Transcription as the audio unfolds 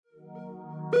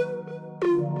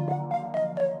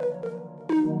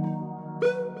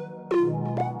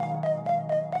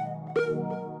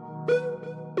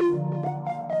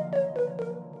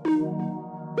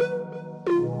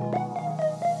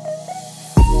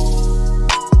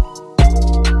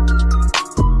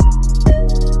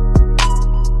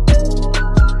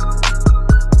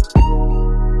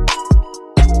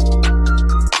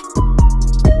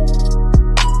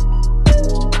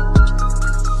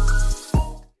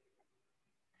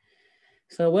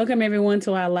So, welcome everyone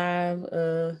to our live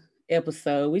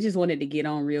episode. We just wanted to get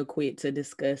on real quick to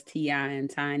discuss Ti and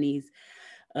Tiny's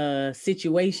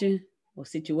situation or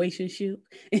situationship.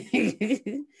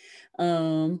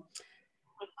 um,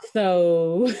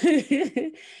 so,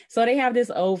 so they have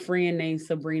this old friend named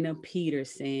Sabrina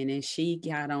Peterson, and she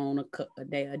got on a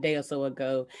day or so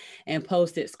ago, and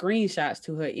posted screenshots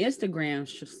to her Instagram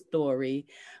story,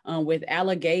 with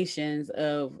allegations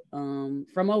of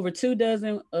from over 2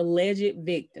 dozen alleged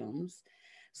victims.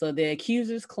 So the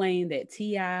accusers claim that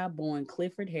Ti, born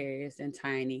Clifford Harris, and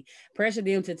Tiny pressured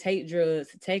them to take drugs,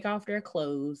 to take off their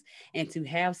clothes, and to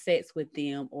have sex with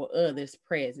them or others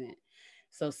present.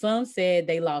 So some said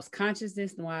they lost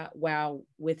consciousness while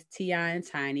with Ti and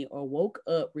Tiny, or woke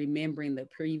up remembering the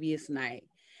previous night.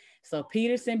 So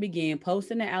Peterson began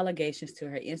posting the allegations to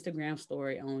her Instagram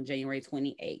story on January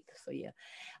 28th. So yeah,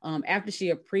 after she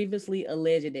had previously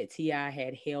alleged that Ti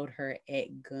had held her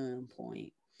at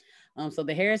gunpoint. So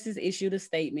the Harrises issued a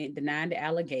statement denying the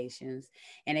allegations,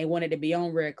 and they wanted to be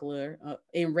on record,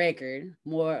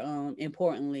 more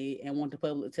importantly, and want the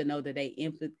public to know that they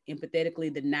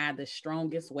empathetically deny the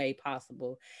strongest way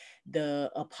possible the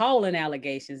appalling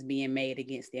allegations being made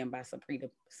against them by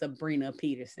Sabrina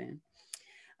Peterson.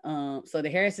 So the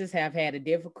Harrises have had a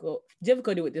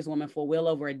difficulty with this woman for well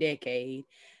over a decade.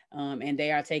 And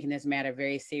they are taking this matter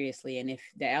very seriously. And if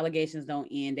the allegations don't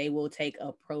end, they will take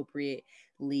appropriate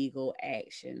legal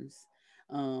actions.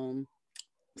 Um,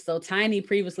 so Tiny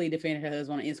previously defended her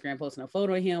husband on Instagram, posting a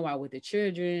photo of him while with the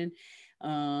children,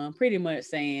 pretty much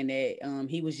saying that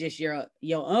he was just your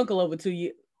uncle over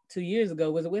 2 years ago.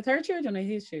 Was it with her children or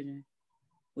his children?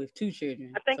 With two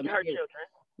children. I think So her maybe it children.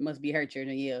 must be her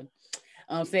children. Yeah.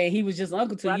 Saying he was just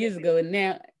uncle two Well, years ago, and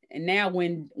now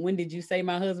when did you say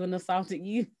my husband assaulted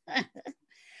you?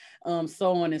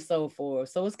 So on and so forth.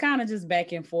 So it's kind of just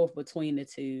back and forth between the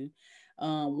two.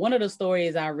 One of the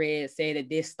stories I read said that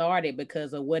this started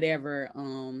because of whatever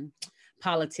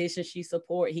politician she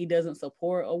support, he doesn't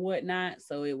support or whatnot.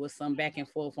 So it was some back and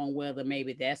forth on whether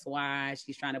maybe that's why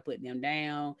she's trying to put them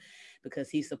down because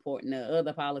he's supporting the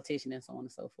other politician and so on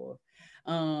and so forth.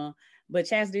 Uh, but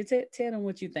Chastity, tell them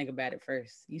what you think about it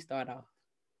first. You start off.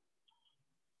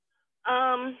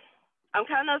 um, I'm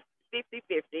kind of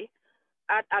 50-50.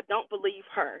 I don't believe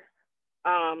her,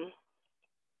 um,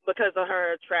 because of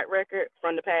her track record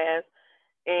from the past,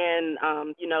 and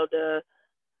the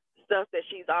stuff that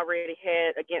she's already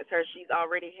had against her. She's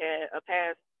already had a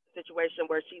past situation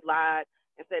where she lied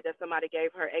and said that somebody gave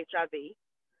her HIV,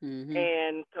 Mm-hmm.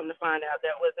 and come to find out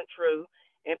that wasn't true,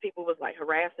 and people was like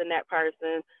harassing that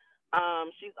person.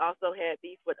 She's also had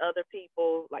beef with other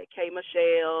people like K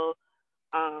Michelle.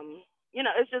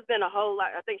 It's just been a whole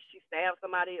lot. I think she stabbed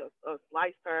somebody or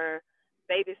sliced her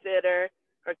babysitter,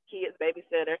 her kid's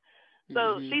babysitter.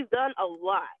 So Mm-hmm. she's done a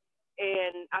lot,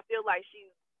 and I feel like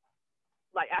she's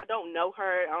like, I don't know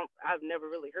her. I've never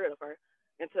really heard of her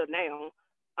until now.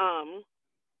 Um,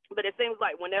 but it seems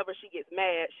like whenever she gets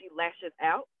mad, she lashes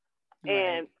out Right.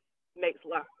 and makes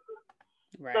lies.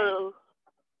 Right. So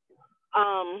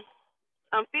um,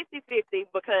 I'm 50-50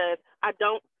 because I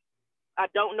don't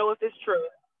know if it's true.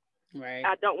 Right.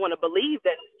 I don't want to believe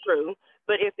that it's true.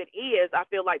 But if it is, I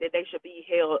feel like that they should be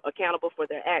held accountable for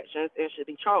their actions and should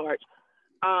be charged.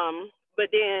 But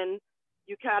then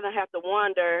you kind of have to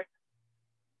wonder,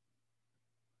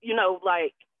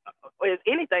 like, is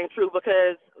anything true?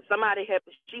 Because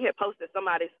she had posted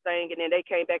somebody's thing, and then they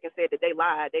came back and said that they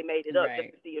lied, they made it up just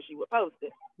Right. to see if she would post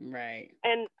it. Right.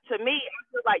 And to me, I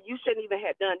feel like you shouldn't even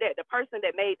have done that. The person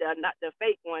that made the not the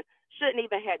fake one shouldn't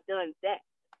even have done that,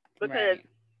 because Right.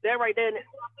 that right there, and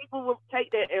some people will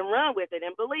take that and run with it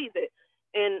and believe it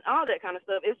and all that kind of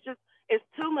stuff. It's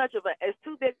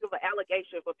too big of an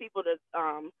allegation for people to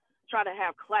try to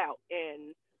have clout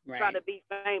and try to Right. be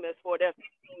famous for their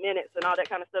 15 minutes and all that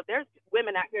kind of stuff. There's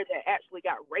women out here that actually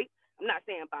got raped. I'm not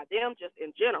saying by them, just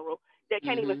in general, that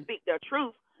can't even Mm-hmm. speak their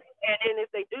truth. And then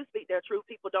if they do speak their truth,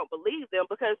 people don't believe them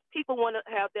because people want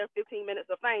to have their 15 minutes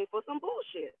of fame for some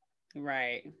bullshit.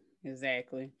 Right.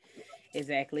 Exactly.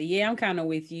 Exactly. Yeah, I'm kind of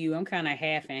with you. I'm kind of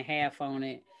half and half on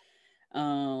it.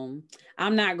 Um,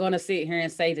 I'm not gonna sit here and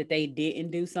say that they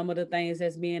didn't do some of the things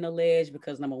that's being alleged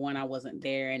because number one, I wasn't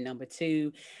there, and number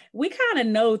two, we kind of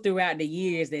know throughout the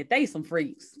years that they some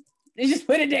freaks. Let's just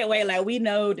put it that way. Like we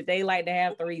know that they like to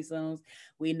have threesomes.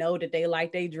 We know that they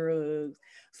like their drugs,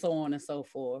 so on and so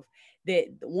forth. That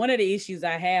one of the issues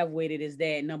I have with it is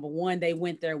that number one, they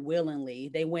went there willingly.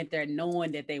 They went there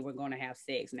knowing that they were going to have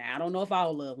sex. Now I don't know if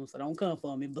all of them, so don't come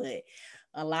for me, but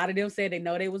A lot of them said they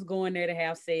know they was going there to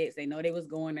have sex. They know they was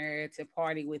going there to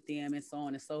party with them and so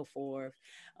on and so forth.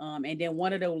 And then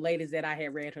one of those ladies that I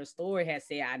had read her story had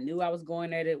said, I knew I was going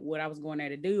there to what I was going there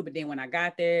to do. But then when I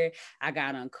got there, I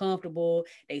got uncomfortable.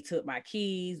 They took my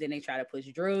keys. Then they tried to push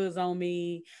drugs on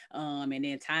me. And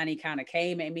then Tiny kind of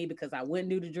came at me because I wouldn't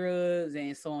do the drugs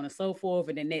and so on and so forth.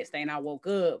 And the next thing I woke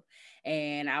up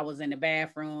and I was in the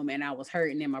bathroom and I was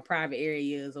hurting in my private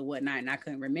areas or whatnot. And I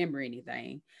couldn't remember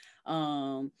anything.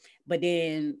 But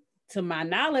then to my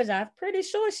knowledge, I'm pretty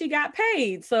sure she got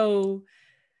paid. So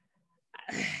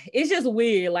it's just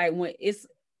weird. Like when is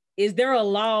there a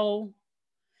law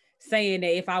saying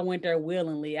that if I went there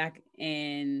willingly,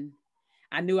 and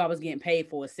I knew I was getting paid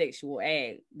for a sexual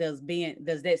act, does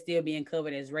that still being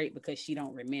covered as rape because she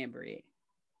don't remember it?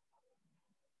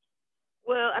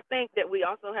 Well, I think that we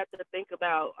also have to think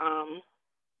about,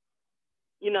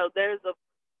 there's a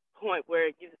point where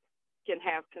you can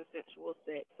have consensual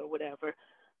sex or whatever,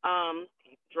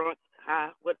 drunk,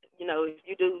 high, if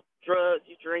you do drugs,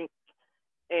 you drink,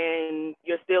 and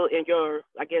you're still in your,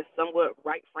 I guess, somewhat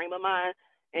right frame of mind,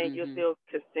 and you're still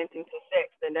consenting to sex,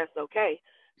 then that's okay.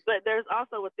 But there's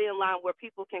also a thin line where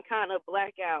people can kind of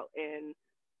black out and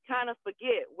kind of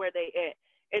forget where they at.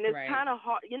 And it's kind of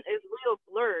hard, it's real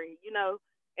blurry,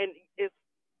 and it's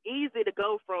easy to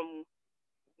go from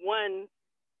one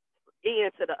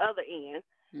end to the other end.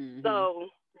 So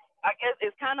I guess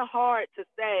it's kind of hard to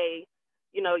say,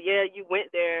 yeah, you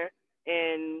went there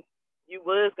and you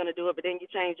was going to do it, but then you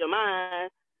changed your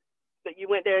mind. But you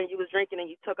went there and you was drinking and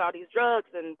you took all these drugs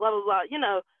and blah, blah, blah.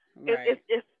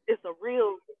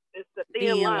 It's a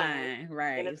thin line.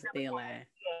 Right. It's a thin line.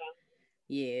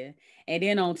 Yeah. And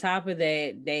then on top of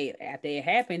that, after it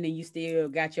happened, then you still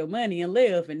got your money and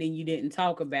left, and then you didn't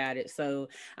talk about it. So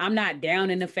I'm not down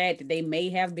in the fact that they may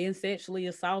have been sexually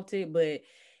assaulted, but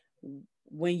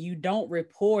when you don't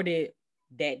report it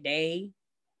that day,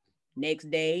 next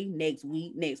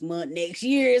week, next month, next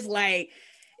year, it's like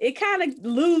it kind of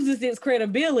loses its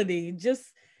credibility.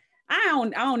 I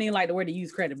don't even like the word to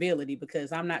use credibility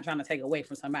because I'm not trying to take away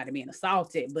from somebody being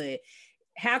assaulted, but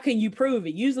how can you prove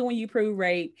it? Usually when you prove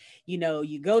rape, you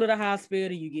go to the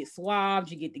hospital, you get swabbed,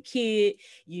 you get the kit,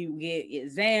 you get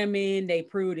examined, they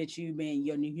prove that you've been,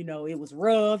 it was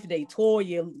rough, they tore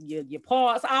your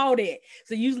parts, all that.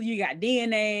 So usually you got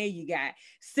DNA, you got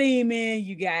semen,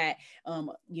 you got,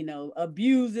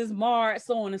 abuses, marks,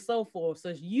 so on and so forth. So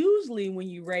usually when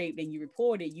you rape and you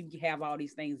report it, you have all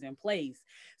these things in place.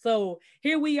 So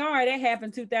here we are, that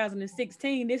happened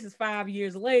 2016. This is 5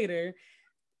 years later.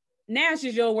 Now it's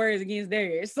just your words against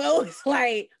theirs. So it's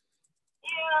like,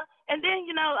 yeah. And then,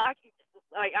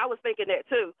 I was thinking that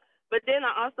too. But then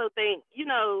I also think,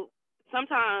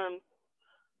 sometimes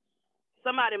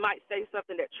somebody might say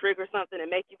something that triggers something and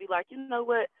make you be like, you know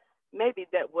what? Maybe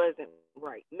that wasn't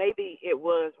right. Maybe it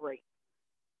was rape.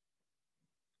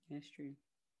 That's true.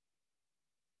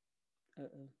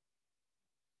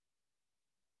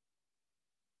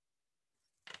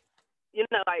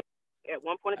 Like at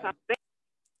one point in time,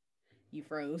 you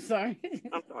froze. Sorry.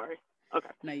 I'm sorry. Okay.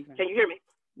 No, you fine. Can you hear me?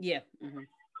 Yeah. Mm-hmm.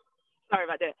 Sorry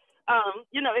about that.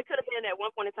 It could have been at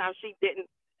one point in time she didn't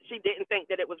think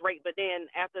that it was rape, but then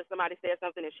after somebody said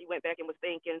something and she went back and was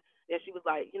thinking, then she was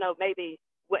like, maybe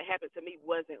what happened to me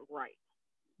wasn't right.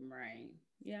 Right.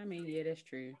 Yeah, yeah, that's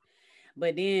true.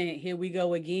 But then here we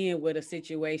go again with a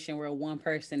situation where one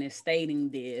person is stating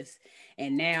this,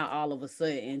 and now all of a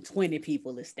sudden 20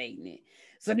 people are stating it.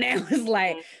 So now it's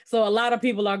like, so a lot of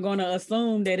people are going to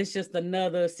assume that it's just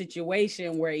another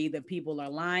situation where either people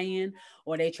are lying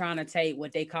or they're trying to take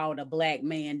what they call the black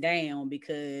man down,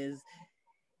 because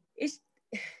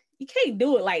you can't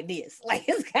do it like this. Like,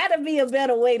 it's got to be a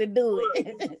better way to do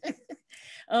it.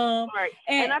 Right.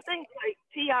 And I think like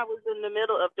T.I. was in the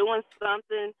middle of doing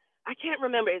something. I can't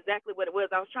remember exactly what it was.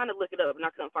 I was trying to look it up and I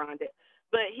couldn't find it.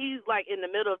 But he's like in the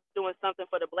middle of doing something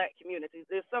for the black communities.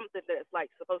 There's something that's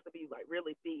like supposed to be like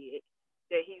really big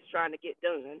that he's trying to get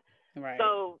done. Right.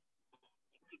 So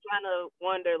you kind of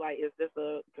wonder, like, is this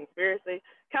a conspiracy?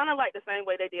 Kind of like the same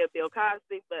way they did Bill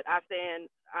Cosby. But I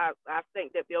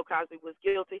think that Bill Cosby was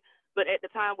guilty. But at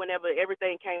the time, whenever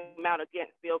everything came out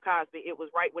against Bill Cosby, it was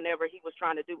right whenever he was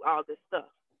trying to do all this stuff.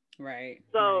 Right.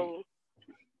 So,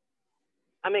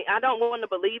 right. I don't want to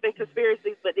believe in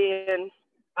conspiracies, but then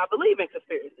I believe in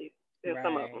conspiracies in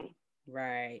some of them.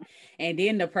 Right. And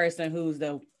then the person who's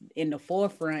in the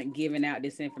forefront giving out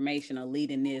this information or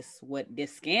leading this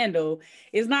scandal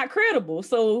is not credible.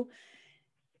 So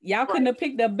y'all couldn't have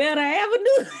picked a better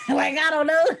avenue. Like, I don't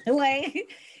know.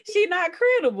 Like, she's not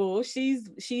credible. She's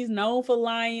known for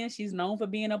lying. She's known for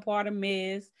being a part of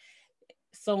mess,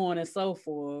 so on and so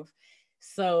forth.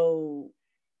 So,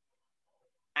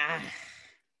 ah,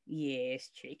 yeah, it's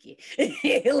tricky.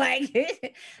 Like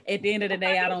at the end of the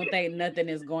day, I don't think nothing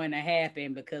is going to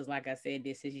happen because, like I said,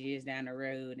 this is years down the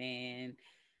road, and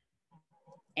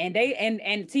they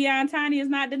and T.I. and Tiny is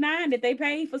not denying that they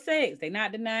pay for sex. They're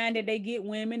not denying that they get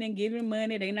women and giving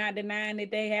money. They're not denying that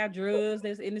they have drugs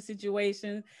that's in the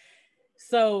situation.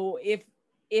 So if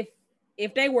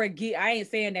if they were, I ain't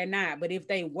saying they're not, but if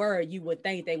they were, you would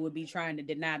think they would be trying to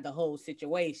deny the whole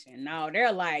situation. No,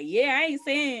 they're like, yeah, I ain't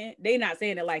saying, they not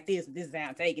saying it like this. This is how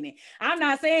I'm taking it. I'm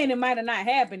not saying it might have not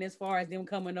happened as far as them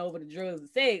coming over the drugs and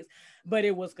sex, but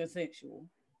it was consensual.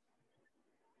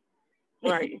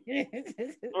 Right.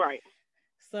 Right.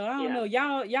 So I don't know,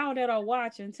 y'all that are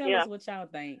watching, tell us what y'all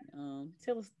think.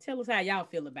 Tell us how y'all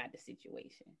feel about the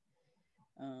situation.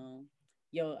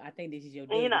 Yo, I think this is your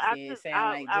daddy said. It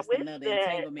sound like just another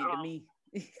entanglement to me.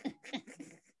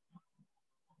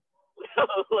 What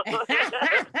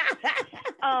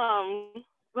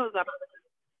was I?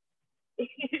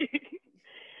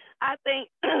 I think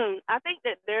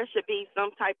that there should be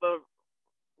some type of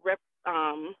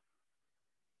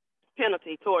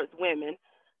penalty towards women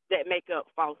that make up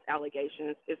false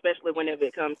allegations, especially whenever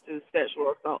it comes to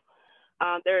sexual assault.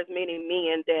 There's many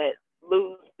men that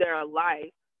lose their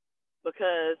life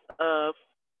because of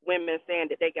women saying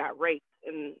that they got raped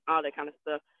and all that kind of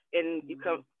stuff. And you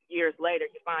come years later,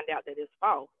 you find out that it's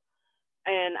false.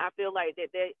 And I feel like that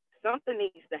something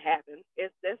needs to happen.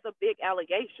 That's a big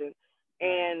allegation,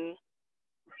 and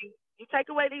you take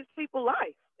away these people's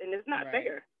life, and it's not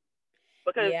fair.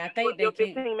 Because I think your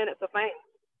 15 minutes of fame.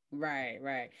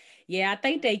 Right. Yeah, I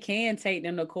think they can take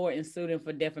them to court and sue them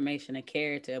for defamation of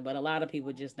character, but a lot of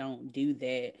people just don't do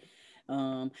that.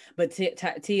 But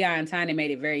T.I. and Tiny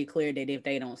made it very clear that if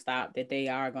they don't stop, that they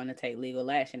are going to take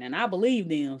legal action, and I believe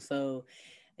them. So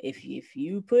if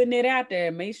you putting it out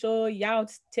there, make sure y'all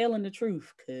telling the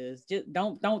truth, because just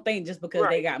don't think just because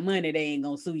they got money they ain't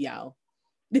gonna sue y'all.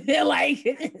 Like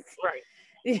right.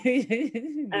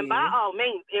 And by all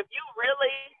means, if you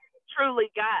really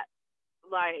truly got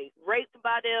like raped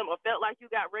by them or felt like you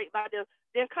got raped by them,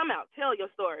 then come out, tell your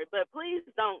story. But please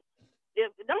don't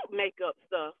make up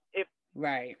stuff. If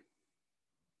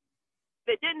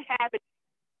it didn't happen,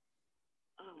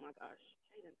 oh my gosh.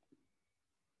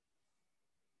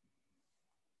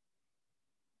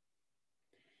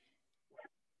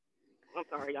 I'm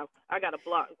sorry, y'all. I got a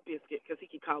block biscuit because he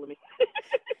keep calling me.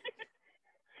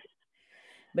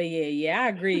 But yeah, I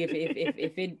agree.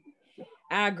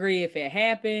 I agree if it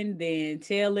happened, then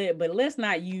tell it. But let's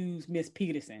not use Miss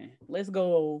Peterson. Let's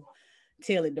go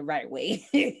tell it the right way.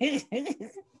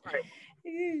 Right.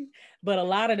 But a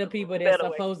lot of the people that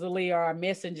supposedly are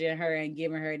messaging her and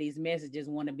giving her these messages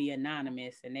want to be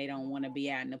anonymous, and they don't want to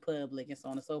be out in the public and so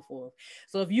on and so forth.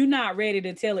 So if you're not ready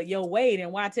to tell it your way,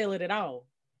 then why tell it at all?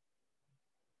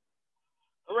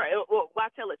 Right. Well, why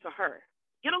tell it to her?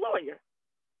 Get a lawyer.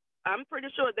 I'm pretty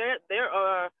sure there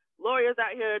are lawyers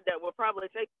out here that will probably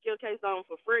take your case on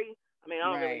for free. I mean,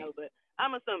 I don't really know, but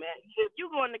I'm assuming if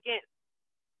you're going against,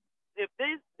 if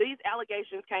these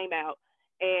allegations came out,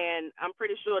 and I'm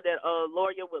pretty sure that a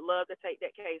lawyer would love to take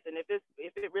that case. And if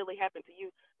it really happened to you,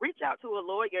 reach out to a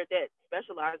lawyer that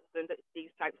specializes in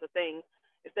these types of things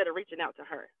instead of reaching out to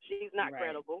her. She's not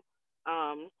credible.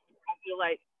 I feel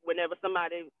like when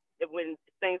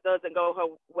things doesn't go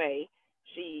her way,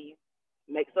 she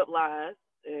makes up lies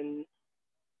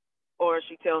or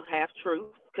she tells half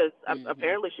truths, because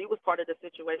apparently she was part of the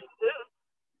situation too.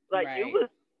 Like you was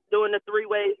doing the 3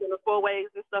 ways and the 4 ways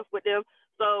and stuff with them.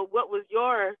 So what was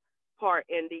your part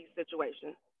in these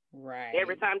situations? Right.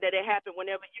 Every time that it happened,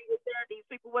 whenever you were there, these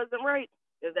people wasn't right.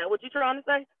 Is that what you're trying to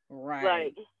say?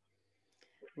 Right.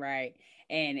 Right.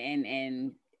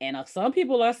 And some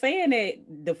people are saying that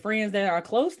the friends that are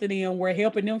close to them were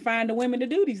helping them find the women to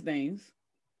do these things.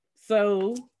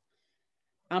 So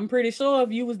I'm pretty sure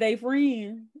if you was their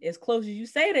friend, as close as you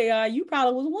say they are, you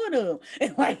probably was one of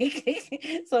them.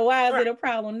 Like, so why is it a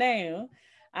problem now?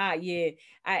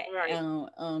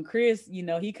 Chris,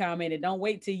 he commented, "Don't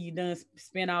wait till you done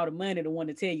spend all the money to want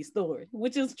to tell your story,"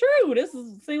 which is true.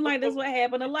 Seems like that's what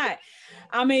happened a lot.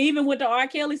 I mean, even with the R.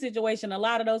 Kelly situation, a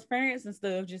lot of those parents and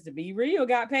stuff, just to be real,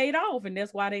 got paid off, and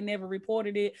that's why they never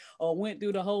reported it or went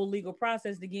through the whole legal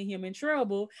process to get him in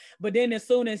trouble. But then as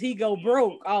soon as he go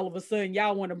broke, all of a sudden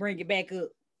y'all want to bring it back up.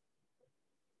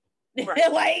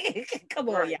 Like, come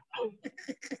on, y'all.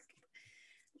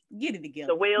 Get it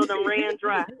together. The well done ran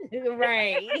dry.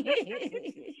 Right.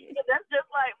 That's just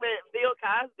like with Bill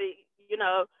Cosby.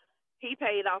 He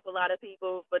paid off a lot of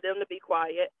people for them to be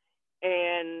quiet,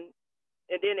 and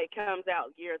then it comes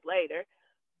out years later.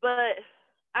 But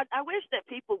I wish that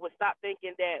people would stop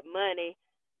thinking that money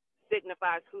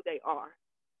signifies who they are.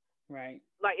 Right.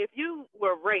 Like if you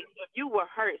were raped, if you were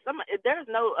hurt, there's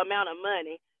no amount of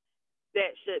money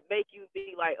that should make you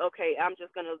be like, okay, I'm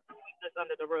just gonna sweep this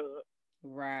under the rug.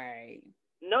 Right.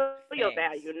 Know your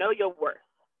Facts. value, know your worth.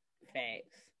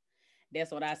 Facts.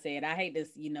 That's what I said. I hate this,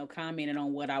 commenting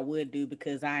on what I would do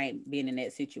because I ain't been in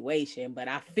that situation. But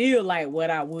I feel like what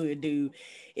I would do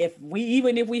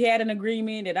even if we had an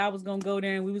agreement that I was gonna go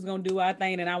there and we was gonna do our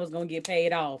thing and I was gonna get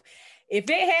paid off. If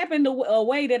it happened a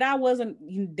way that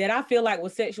I feel like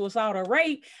was sexual assault or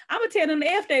rape, I'm gonna tell them to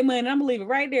F their money and I'm gonna leave it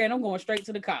right there and I'm going straight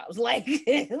to the cops. Like,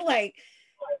 like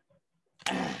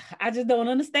I just don't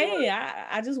understand.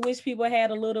 I just wish people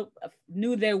had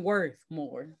knew their worth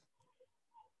more.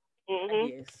 I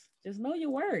guess just know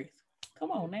your worth.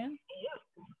 Come on now.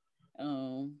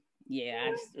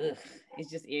 Yeah, it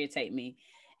just irritate me,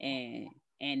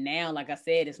 and now, like I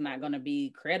said, it's not gonna be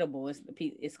credible.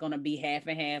 It's gonna be half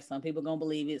and half. Some people gonna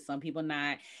believe it, some people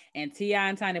not. And T.I.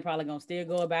 and Tiny probably gonna still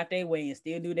go about their way and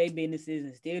still do their businesses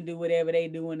and still do whatever they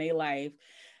do in their life,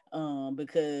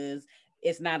 because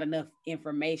it's not enough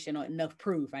information or enough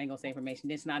proof. I ain't gonna say information.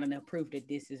 There's not enough proof that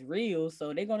this is real,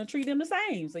 so they're gonna treat them the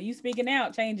same. So you speaking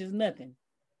out changes nothing.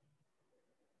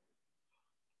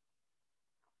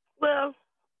 Well,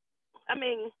 I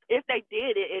mean, if they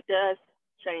did it, it does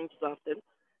change something.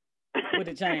 Would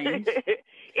it change?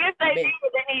 If they did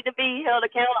it, they need to be held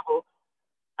accountable.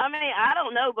 I mean, I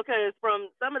don't know, because from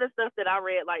some of the stuff that I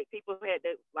read, like people had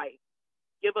to like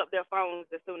give up their phones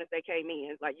as soon as they came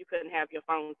in. Like you couldn't have your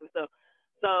phones and stuff.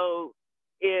 So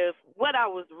if what I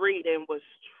was reading was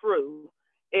true,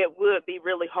 it would be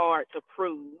really hard to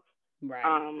prove.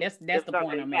 Right. That's the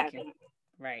point I'm making.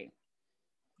 Right.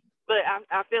 But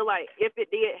I feel like if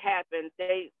it did happen,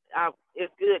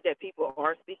 it's good that people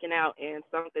are speaking out, and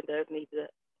something does need to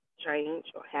change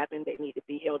or happen. They need to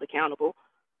be held accountable.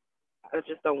 I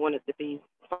just don't want it to be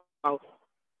false.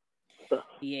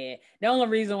 Yeah. The only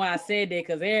reason why I said that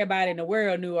because everybody in the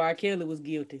world knew R. Kelly was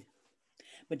guilty.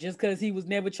 But just because he was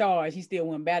never charged, he still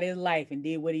went about his life and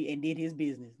did did his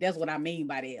business. That's what I mean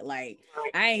by that. Like,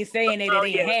 I ain't saying that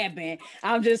it ain't happen.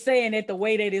 I'm just saying that the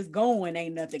way that it's going,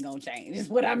 ain't nothing gonna change. That's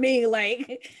what I mean.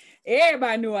 Like,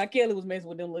 everybody knew R. Kelly was messing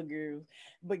with them little girls.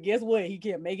 But guess what? He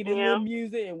kept making his little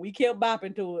music and we kept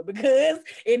bopping to it because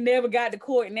it never got to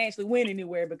court and actually went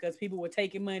anywhere because people were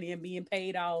taking money and being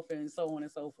paid off and so on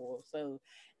and so forth. So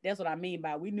that's what I mean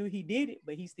by we knew he did it,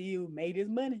 but he still made his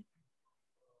money.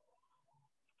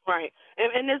 Right.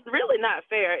 And it's really not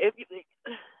fair. If you,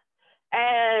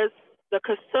 as the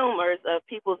consumers of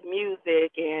people's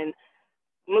music and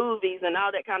movies and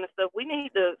all that kind of stuff, we need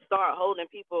to start holding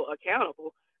people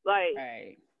accountable. Like,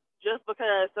 right. Just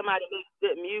because somebody makes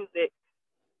good music,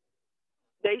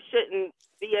 they shouldn't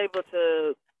be able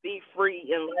to be free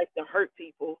in life to hurt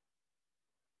people.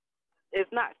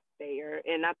 It's not fair.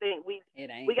 And I think we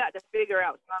got to figure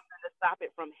out something to stop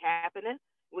it from happening.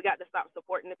 We got to stop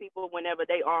supporting the people whenever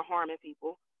they are harming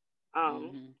people.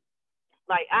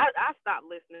 Like I stopped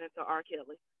listening to R.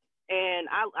 Kelly, and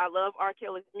I love R.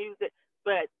 Kelly's music,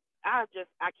 but I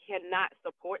cannot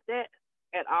support that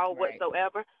at all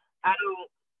whatsoever. I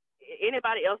don't.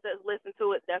 Anybody else that's listened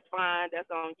to it, that's fine. That's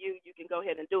on you. You can go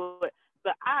ahead and do it,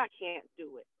 but I can't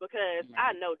do it because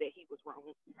I know that he was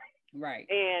wrong. Right.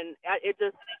 And it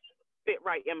just fit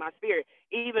right in my spirit.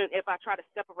 Even if I try to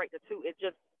separate the two,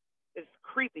 it's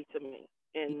creepy to me,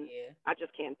 and I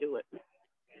just can't do it.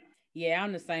 Yeah,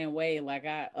 I'm the same way. Like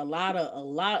a lot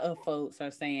of folks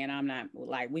are saying I'm not,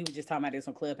 like we were just talking about this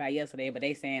on Clubhouse yesterday, but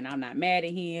they saying I'm not mad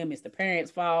at him. It's the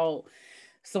parents' fault,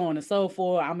 so on and so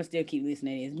forth. I'm gonna still keep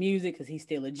listening to his music because he's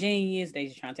still a genius. They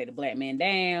just trying to take the black man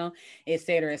down,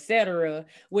 etc., etc.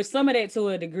 Which some of that to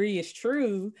a degree is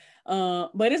true,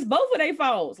 but it's both of their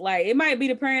faults. Like it might be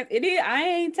the parents. It is. I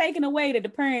ain't taking away that the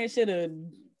parents should have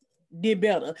did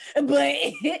better,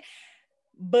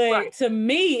 but to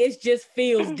me it just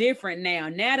feels different now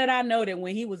that I know that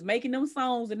when he was making them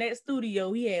songs in that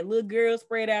studio, he had little girls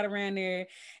spread out around there,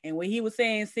 and when he was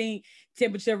saying "see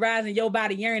temperature rising, your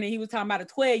body yearning," he was talking about a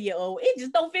 12-year-old. It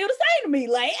just don't feel the same to me.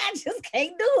 Like I just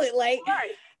can't do it. Like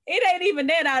it ain't even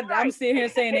that I'm sitting here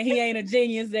saying that he ain't a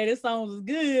genius, that his songs is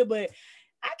good, but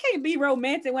I can't be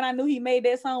romantic when I knew he made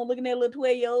that song looking at a little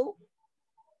 12-year-old.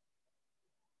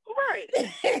 Right.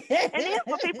 And then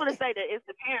for people to say that it's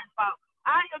the parents' fault,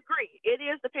 I agree. It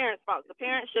is the parents' fault. The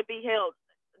parents should be held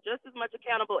just as much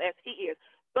accountable as he is.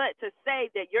 But to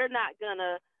say that you're not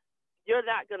gonna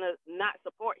not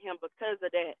support him because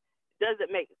of that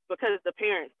because the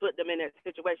parents put them in that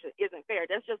situation isn't fair.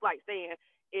 That's just like saying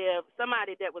if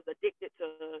somebody that was addicted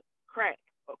to crack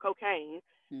or cocaine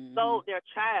sold their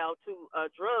child to a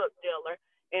drug dealer,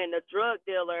 and the drug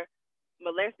dealer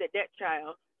molested that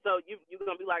child. So you're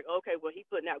gonna be like, okay, well, he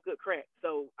putting out good crack,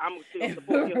 so I'm gonna still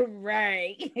support him.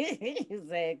 Right.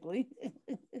 Exactly.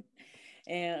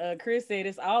 And Chris said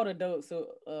it's all the adults who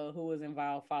was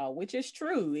involved fault, which is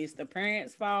true. It's the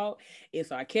parents' fault.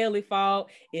 It's R. Kelly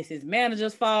fault. It's his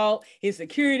manager's fault. His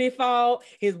security fault.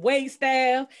 His wait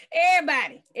staff.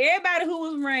 Everybody who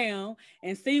was around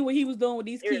and see what he was doing with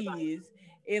these kids.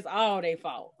 It's all their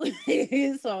fault.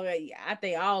 So yeah, I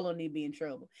think all of them need to be in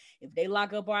trouble. If they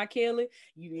lock up R. Kelly,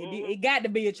 it got to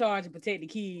be a charge to protect the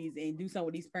kids and do something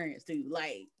with these parents too.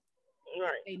 Like,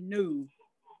 they knew.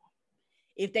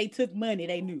 If they took money,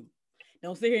 they knew.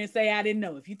 Don't sit here and say I didn't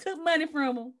know. If you took money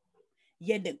from them,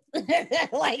 you do.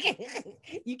 Like,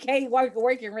 you can't work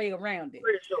your way around it.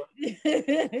 Pretty sure.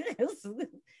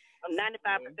 I'm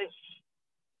 95%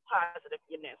 positive,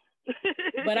 you know.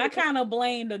 But I kind of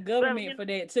blame the government for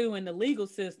that too, in the legal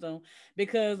system,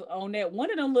 because on that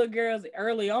one of them little girls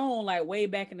early on, like way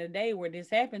back in the day where this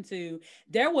happened to,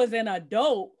 there was an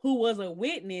adult who was a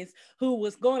witness who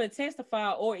was going to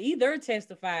testify or either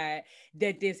testified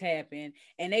that this happened,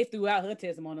 and they threw out her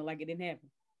testimony like it didn't happen.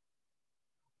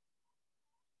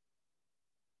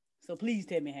 So please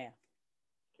tell me how.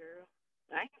 Girl,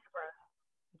 I ain't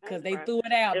surprised. Because they threw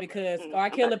it out because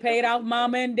R. Kelly paid off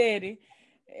mama and daddy.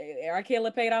 R.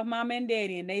 Kelly paid off mama and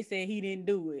daddy, and they said he didn't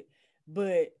do it.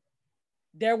 But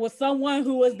there was someone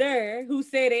who was there who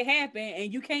said it happened,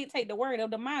 and you can't take the word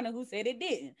of the minor who said it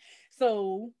didn't.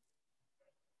 So,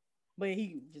 but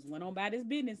he just went on about his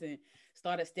business and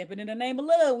started stepping in the name of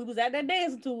love. We was out there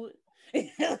dancing to it.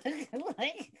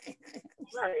 Like,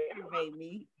 made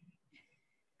me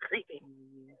creepy.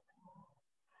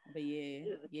 But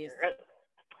yeah, yes.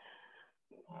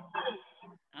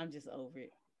 I'm just over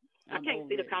it. I can't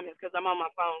see the comments because I'm on my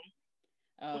phone.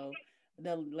 Oh,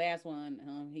 the last one,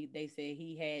 they said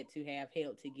he had to have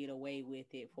help to get away with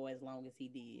it for as long as he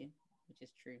did, which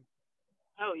is true.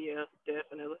 Oh yeah,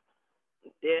 definitely.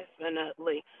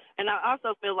 And I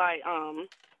also feel like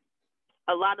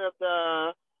a lot of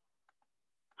the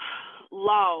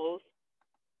laws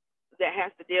that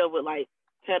has to deal with like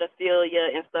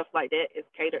pedophilia and stuff like that is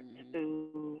catered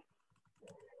to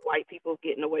white people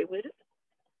getting away with it.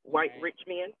 White rich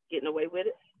men getting away with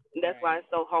it. And that's why it's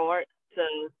so hard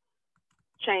to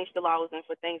change the laws and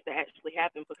for things to actually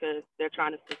happen, because they're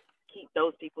trying to keep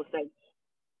those people safe.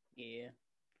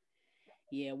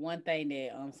 Yeah, one thing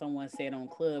that someone said on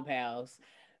Clubhouse,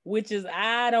 which is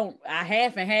I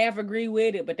half and half agree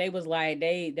with it, but they was like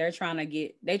they're trying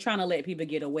to let people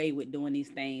get away with doing these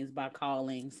things by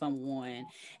calling someone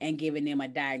and giving them a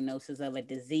diagnosis of a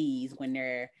disease when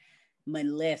they're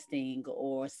molesting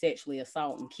or sexually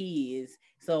assaulting kids.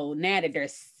 So now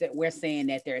that we're saying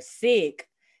that they're sick,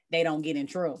 they don't get in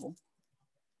trouble.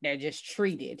 They're just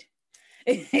treated.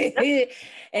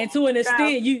 And to an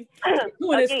extent,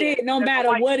 no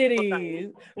matter what it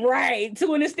is, right?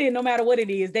 To an extent, no matter what it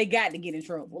is, they got to get in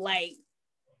trouble. Like,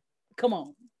 come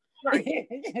on. Right.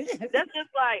 That's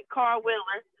just like Carl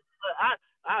Wheeler.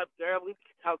 Girl, we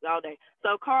talked all day.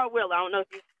 So Carl Wheeler, I don't know if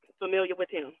you're familiar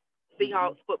with him.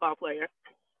 Seahawks football player,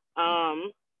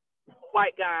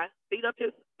 white guy, beat up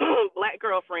his black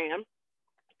girlfriend.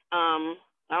 I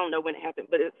don't know when it happened,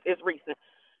 but it's recent.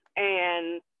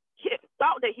 And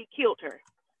thought that he killed her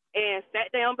and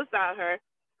sat down beside her,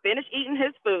 finished eating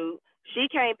his food. She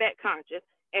came back conscious,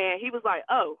 and he was like,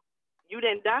 "Oh, you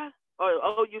didn't die? Or,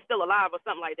 oh, you still alive," or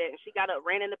something like that. And she got up,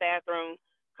 ran in the bathroom,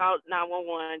 called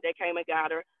 911. They came and got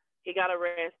her. He got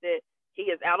arrested. He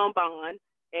is out on bond.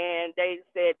 And they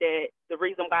said that the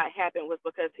reason why it happened was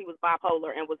because he was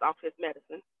bipolar and was off his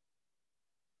medicine.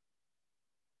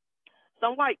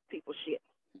 Some white people shit.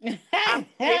 I'm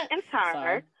sick and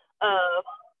tired of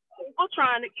people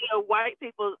trying to give white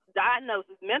people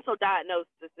mental diagnoses,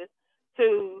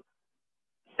 to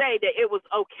say that it was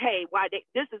okay.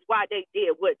 This is why they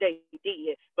did what they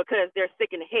did, because they're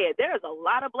sick in the head. There's a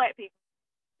lot of black people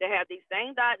that have these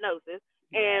same diagnoses.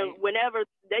 And whenever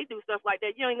they do stuff like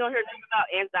that, you ain't gonna hear nothing about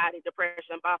anxiety,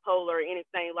 depression, bipolar, or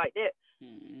anything like that.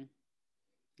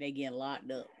 They get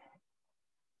locked up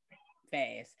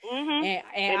fast.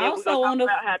 And also on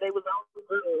about how they was on the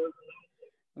drugs.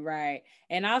 Right.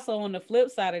 And also on the flip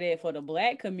side of that, for the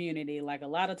black community, like a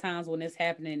lot of times when it's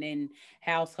happening in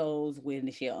households when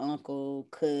it's your uncle,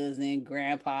 cousin,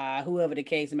 grandpa, whoever the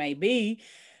case may be,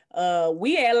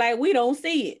 we act like we don't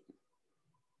see it.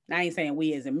 I ain't saying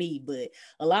we as in me, but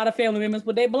a lot of family members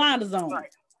put their blinders on.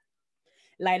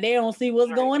 Like they don't see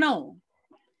what's going on.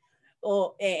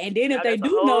 Or and then if Now, they that's a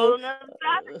do whole know, nother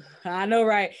topic. I know,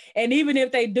 right? And even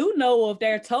if they do know, or if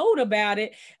they're told about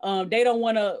it, they don't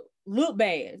want to look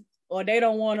bad, or they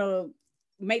don't want to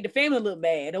make the family look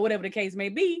bad, or whatever the case may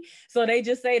be. So they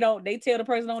just say don't. They tell the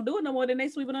person don't do it no more. Then they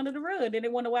sweep it under the rug. Then they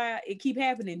wonder why it keep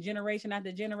happening, generation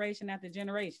after generation after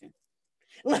generation.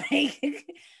 Like,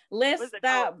 let's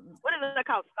stop. What is it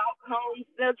called? Stockholm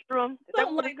syndrome? Is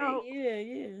that what it's called? Yeah,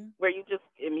 yeah. Where you just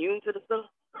immune to the stuff?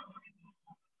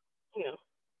 You know,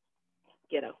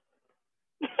 ghetto.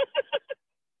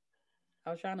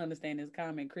 I was trying to understand this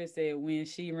comment. Chris said when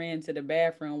she ran to the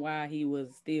bathroom while he was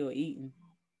still eating.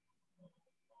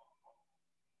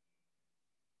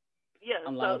 Yeah,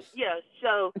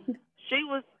 so she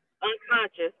was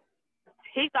unconscious.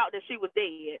 He thought that she was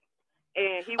dead,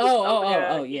 and he was over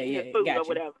there eating his food or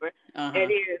whatever. And then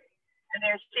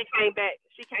she came back.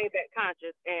 She came back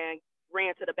conscious and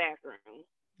ran to the bathroom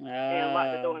and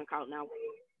locked the door and called 911.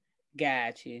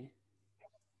 Got you.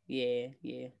 Yeah,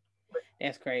 yeah,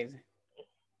 that's crazy.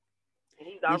 And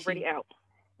he's already out.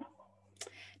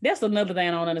 That's another thing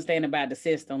I don't understand about the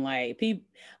system. Like people,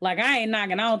 like I ain't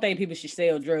knocking. I don't think people should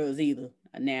sell drugs either.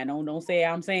 Now, don't say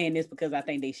I'm saying this because I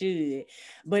think they should,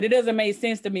 but it doesn't make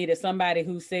sense to me that somebody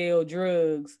who sell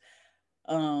drugs,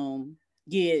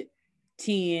 get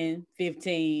 10,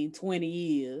 15, 20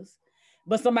 years,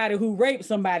 but somebody who raped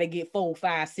somebody get 4,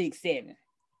 5, 6, 7.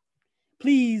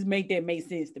 Please make that make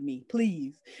sense to me,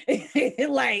 please.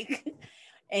 Like.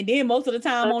 And then most of the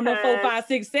time on the 4, 5,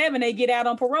 6, 7, they get out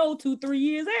on parole 2, 3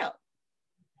 years out.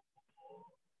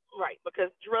 Right,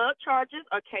 because drug charges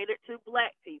are catered to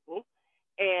Black people,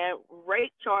 and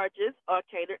rape charges are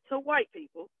catered to white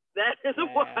people. That is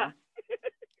why.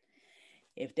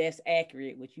 If that's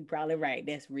accurate, which you're probably right,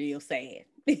 that's real sad.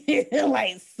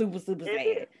 Like super, super sad.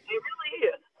 It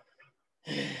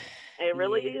really is. It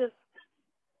really is.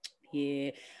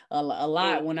 Yeah, a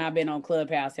lot when I've been on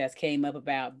Clubhouse has came up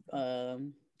about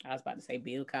I was about to say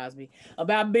Bill Cosby,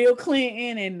 about Bill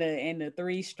Clinton and the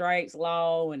 3 strikes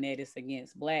law, and that it's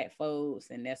against Black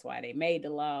folks, and that's why they made the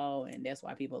law, and that's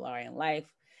why people are in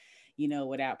life,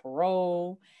 without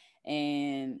parole.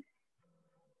 And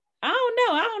I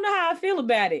don't know how I feel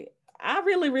about it. I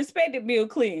really respected Bill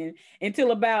Clinton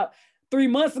until about 3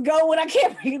 months ago when I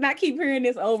keep hearing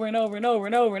this over and over and over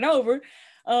and over and over.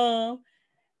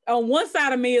 On one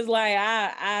side of me is like,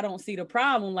 I don't see the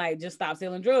problem. Like, just stop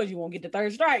selling drugs. You won't get the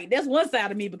 3rd strike. That's one side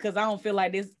of me because I don't feel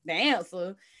like this the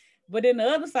answer. But then the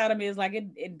other side of me is like,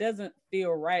 it doesn't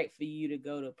feel right for you to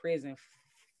go to prison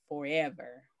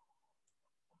forever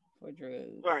for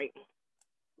drugs. Right.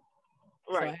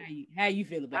 So how you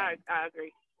feel about it? I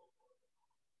agree.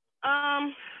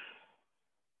 I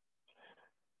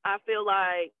feel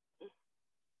like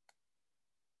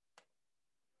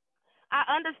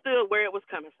I understood where it was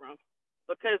coming from,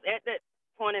 because at that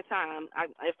point in time,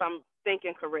 if I'm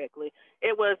thinking correctly,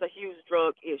 it was a huge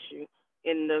drug issue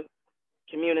in the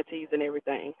communities and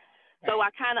everything. Right. So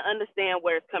I kind of understand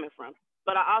where it's coming from.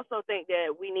 But I also think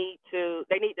that they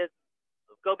need to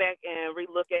go back and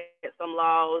relook at some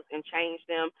laws and change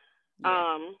them.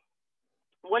 Yeah.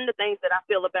 One of the things that I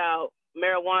feel about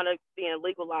marijuana being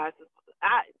legalized is,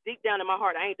 deep down in my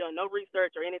heart, I ain't done no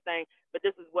research or anything, but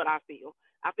this is what I feel.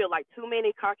 I feel like too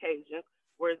many Caucasians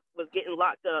was getting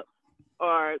locked up,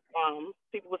 or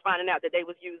people was finding out that they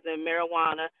was using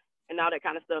marijuana and all that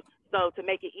kind of stuff. So to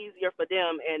make it easier for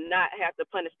them and not have to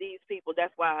punish these people,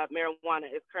 that's why marijuana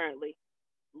is currently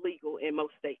legal in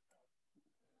most states.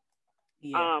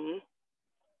 Yeah.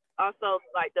 Also,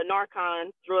 like the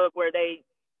Narcan drug, where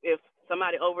if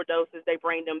somebody overdoses, they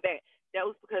bring them back. That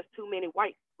was because too many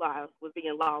white lives was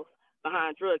being lost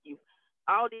behind drug use.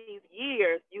 All these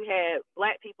years, you had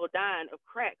Black people dying of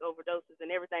crack overdoses and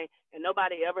everything, and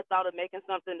nobody ever thought of making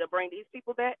something to bring these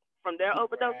people back from their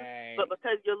overdoses. Right. But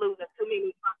because you're losing too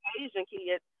many Caucasian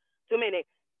kids, too many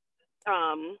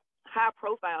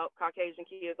high-profile Caucasian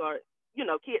kids, or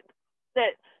kids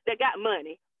that got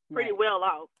money, pretty well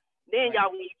off, then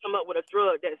y'all need to come up with a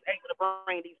drug that's able to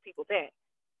bring these people back.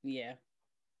 Yeah.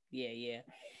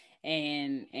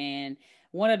 And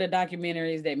one of the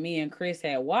documentaries that me and Chris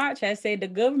had watched had said the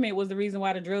government was the reason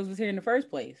why the drugs was here in the first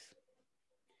place.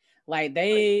 Like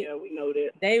we know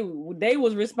that they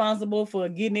was responsible for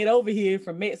getting it over here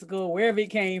from Mexico, wherever it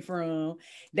came from.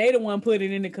 They the one put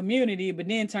it in the community, but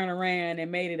then turn around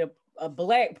and made it a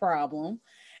Black problem,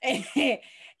 and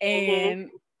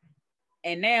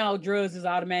now drugs is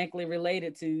automatically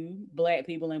related to Black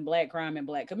people and Black crime and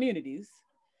Black communities.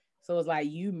 So it's like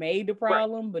you made the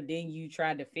problem, right, but then you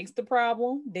tried to fix the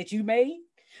problem that you made.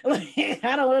 I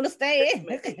don't understand.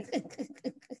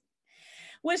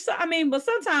 But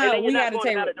sometimes we got to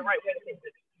take it the right way.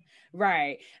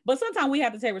 Right. But sometimes we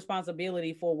have to take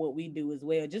responsibility for what we do as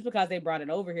well. Just because they brought it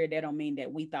over here, that don't mean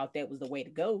that we thought that was the way to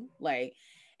go. Like,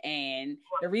 and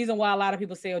the reason why a lot of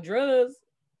people sell drugs,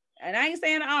 and I ain't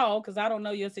saying all because I don't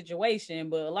know your situation,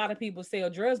 but a lot of people sell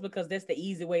drugs because that's the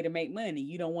easy way to make money.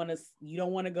 You don't want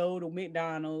to go to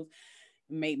McDonald's,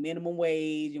 make minimum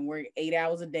wage and work 8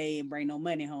 hours a day and bring no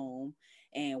money home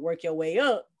and work your way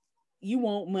up. You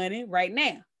want money right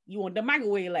now. You want the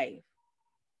microwave life.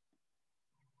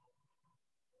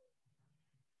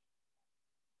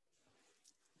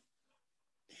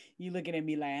 You looking at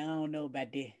me like I don't know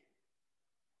about that.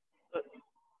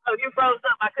 Oh, you froze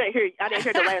up. I couldn't hear you. I didn't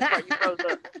hear the last part. You froze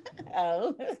up.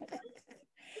 Oh.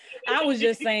 I was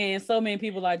just saying so many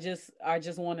people are just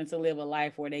wanting to live a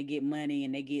life where they get money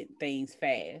and they get things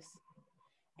fast.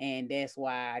 And that's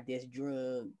why this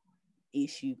drug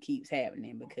issue keeps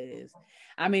happening because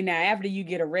I mean now after you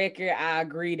get a record, I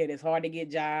agree that it's hard to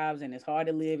get jobs and it's hard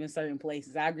to live in certain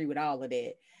places. I agree with all of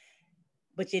that.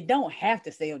 But you don't have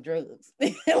to sell drugs.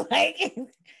 Like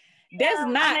that's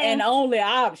not an only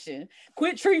option.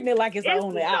 Quit treating it like it's the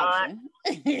only option.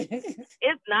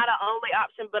 It's not an only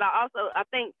option, but I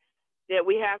think that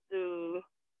we have to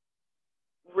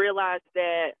realize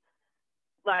that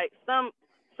like some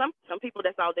people,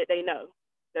 that's all that they know.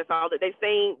 That's all that they've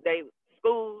seen.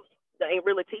 Schools, they ain't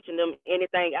really teaching them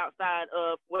anything outside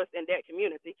of what's in that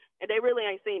community, and they really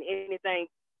ain't seen anything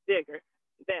bigger,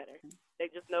 better. They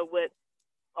just know what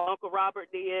Uncle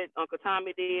Robert did, Uncle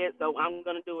Tommy did, so I'm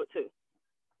gonna do it too.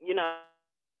 You know.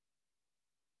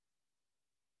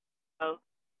 Lord.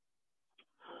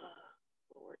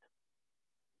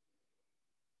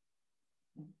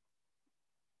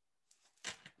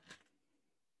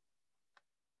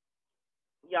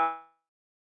 Y'all,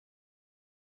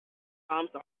 I'm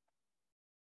sorry.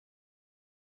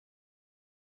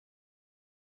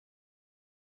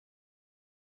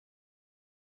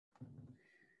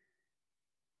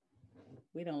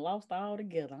 We done lost all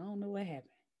together. I don't know what happened.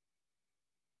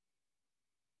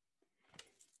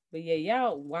 But yeah,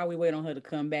 y'all, while we wait on her to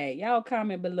come back, y'all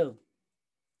comment below.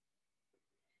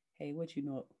 Hey, what you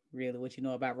know really? What you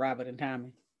know about Robert and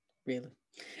Tommy? Really?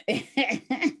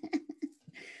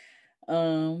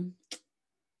 um,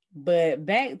 but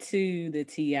back to the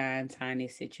T.I. and Tiny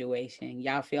situation.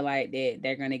 Y'all feel like that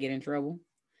they're gonna get in trouble?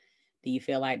 Do you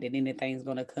feel like that anything's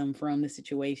gonna come from the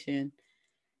situation?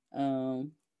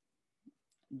 Um,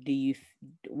 do you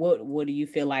what do you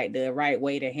feel like the right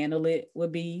way to handle it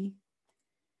would be?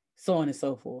 So on and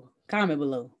so forth. Comment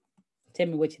below. Tell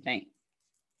me what you think.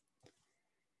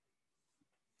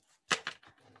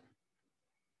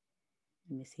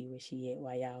 Let me see where she at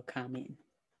while y'all commenting.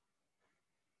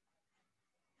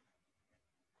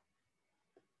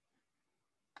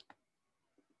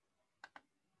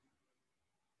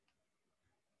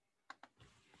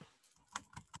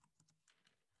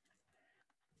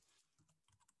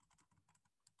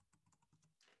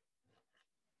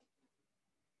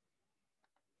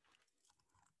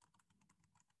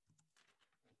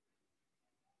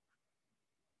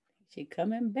 She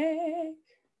coming back.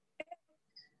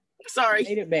 Sorry.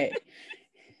 Made it back.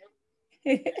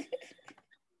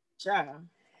 Child.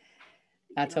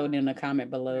 I told them to comment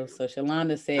below. So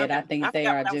Shalonda said, okay, I think they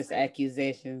are just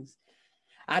accusations.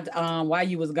 While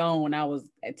you was gone, I was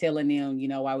telling them,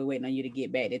 while we waiting on you to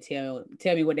get back, to tell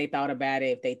me what they thought about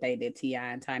it, if they think that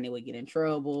T.I. and Tiny would get in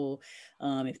trouble,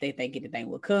 if they think anything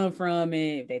will come from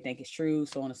it, if they think it's true,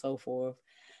 so on and so forth.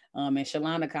 And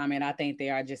Shalonda comment, I think they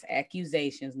are just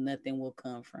accusations. Nothing will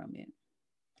come from it.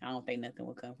 I don't think nothing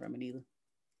will come from it either.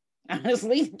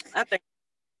 Honestly. I think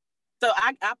so.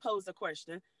 I pose a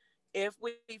question. If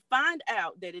we find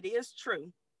out that it is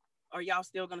true, are y'all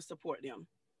still going to support them?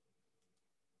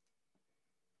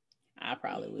 I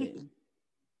probably would.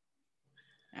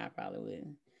 But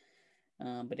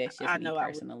that's just me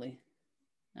personally.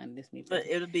 Just me personally.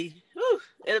 But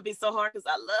it'll be so hard because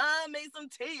I love me some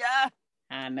T.I.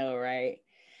 I know, right?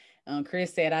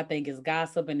 Chris said, I think it's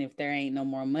gossip, and if there ain't no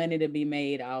more money to be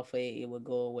made off it will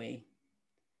go away.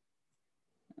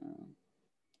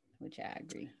 Which I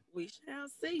agree. We shall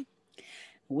see.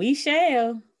 We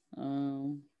shall.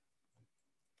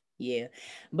 Yeah.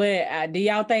 But do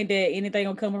y'all think that anything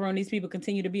will come around these people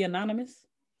continue to be anonymous?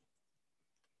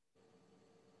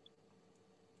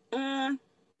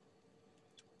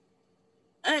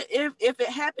 If it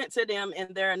happened to them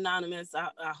and they're anonymous,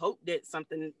 I hope that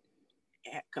something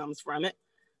comes from it.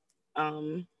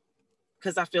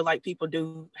 Because I feel like people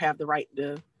do have the right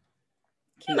to,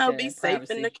 be safe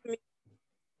in the community.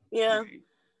 Yeah.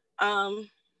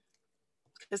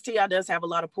 Because T.I. does have a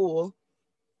lot of pull,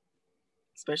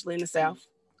 especially in the South.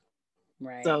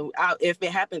 Right. So if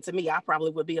it happened to me, I probably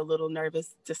would be a little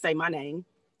nervous to say my name.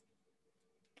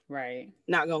 Right.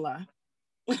 Not gonna lie.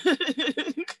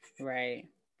 Right.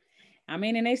 I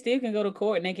mean, and they still can go to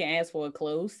court and they can ask for a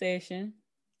closed session.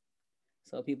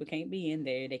 So people can't be in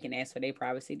there. They can ask for their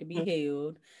privacy to be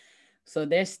held. So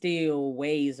there's still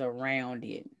ways around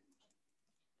it.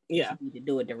 Yeah. You need to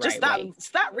do it the Just right way.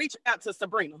 Stop reaching out to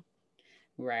Sabrina.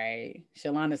 Right.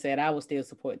 Shalana said, I will still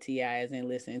support T.I. and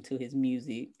listen to his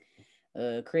music.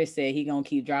 Chris said he gonna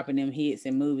keep dropping them hits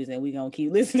and movies and we gonna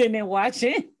keep listening and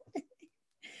watching.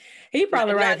 He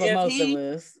probably right for most of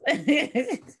us.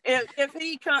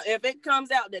 if it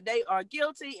comes out that they are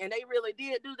guilty and they really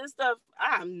did do this stuff,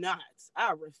 I'm not.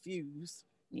 I refuse.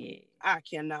 Yeah. I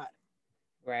cannot.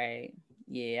 Right.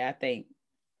 Yeah, I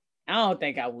don't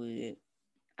think I would.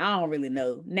 I don't really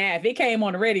know. Now, if it came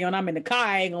on the radio and I'm in the car,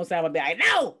 I ain't gonna sound like,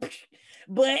 no.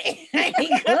 But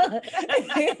because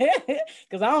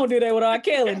I don't do that with R.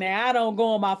 Kelly now. I don't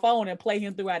go on my phone and play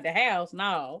him throughout the house.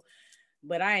 No.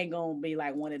 But I ain't gonna be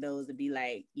like one of those to be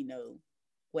like,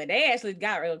 well, they actually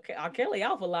got R. Kelly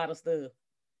off a lot of stuff.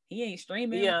 He ain't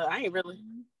streaming. Yeah, I ain't really.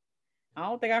 I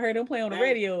don't think I heard him play on the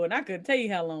radio, and I couldn't tell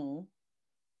you how long.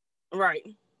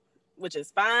 Right. Which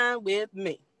is fine with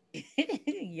me.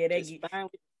 Yeah, they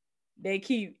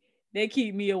keep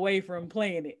me away from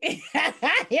playing it.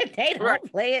 If they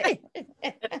don't play it.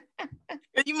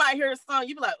 You might hear a song,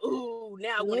 you be like, ooh,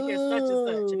 now I want to hear such and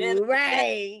such. And then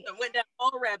right. Went down a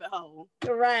whole rabbit hole.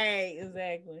 Right,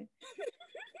 exactly.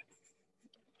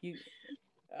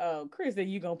 Chris said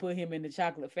you gonna put him in the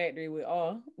chocolate factory with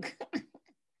all.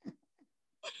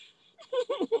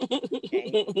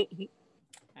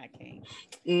 I can't.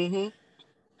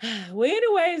 Mm-hmm. Well,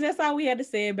 anyways, that's all we had to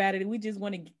say about it. We just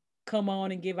want to come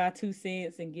on and give our 2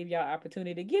 cents and give y'all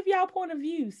opportunity to give y'all point of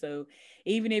view. So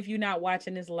even if you're not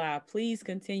watching this live, please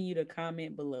continue to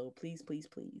comment below. Please, please,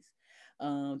 please.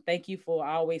 Thank you for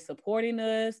always supporting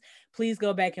us. Please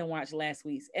go back and watch last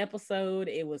week's episode.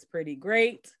 It was pretty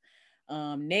great.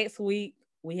 Next week,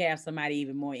 we have somebody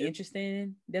even more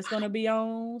interesting that's going to be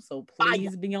on. So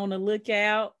please be on the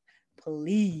lookout.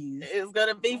 Please. It's going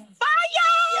to be fire.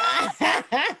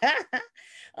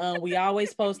 We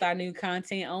always post our new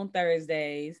content on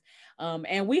Thursdays.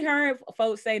 And we heard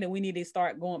folks say that we need to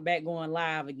start going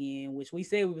live again, which we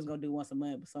said we was going to do once a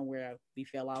month, but somewhere we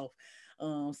fell off.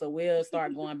 So we'll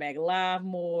start going back live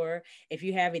more. If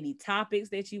you have any topics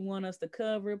that you want us to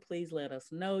cover, please let us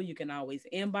know. You can always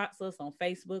inbox us on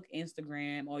Facebook,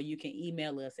 Instagram, or you can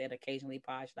email us at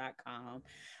occasionallyposh.com.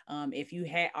 If you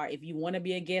want to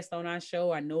be a guest on our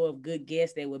show, I know of good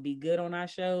guests that would be good on our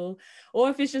show, or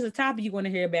if it's just a topic you want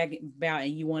to hear about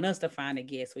and you want us to find a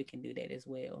guest, we can do that as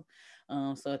well.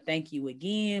 So thank you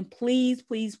again. Please,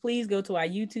 please, please go to our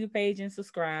YouTube page and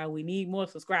subscribe. We need more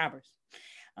subscribers.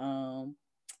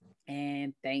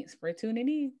 And thanks for tuning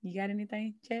in. You got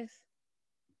anything, Jess?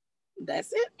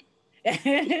 That's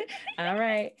it. All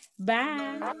right.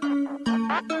 Bye.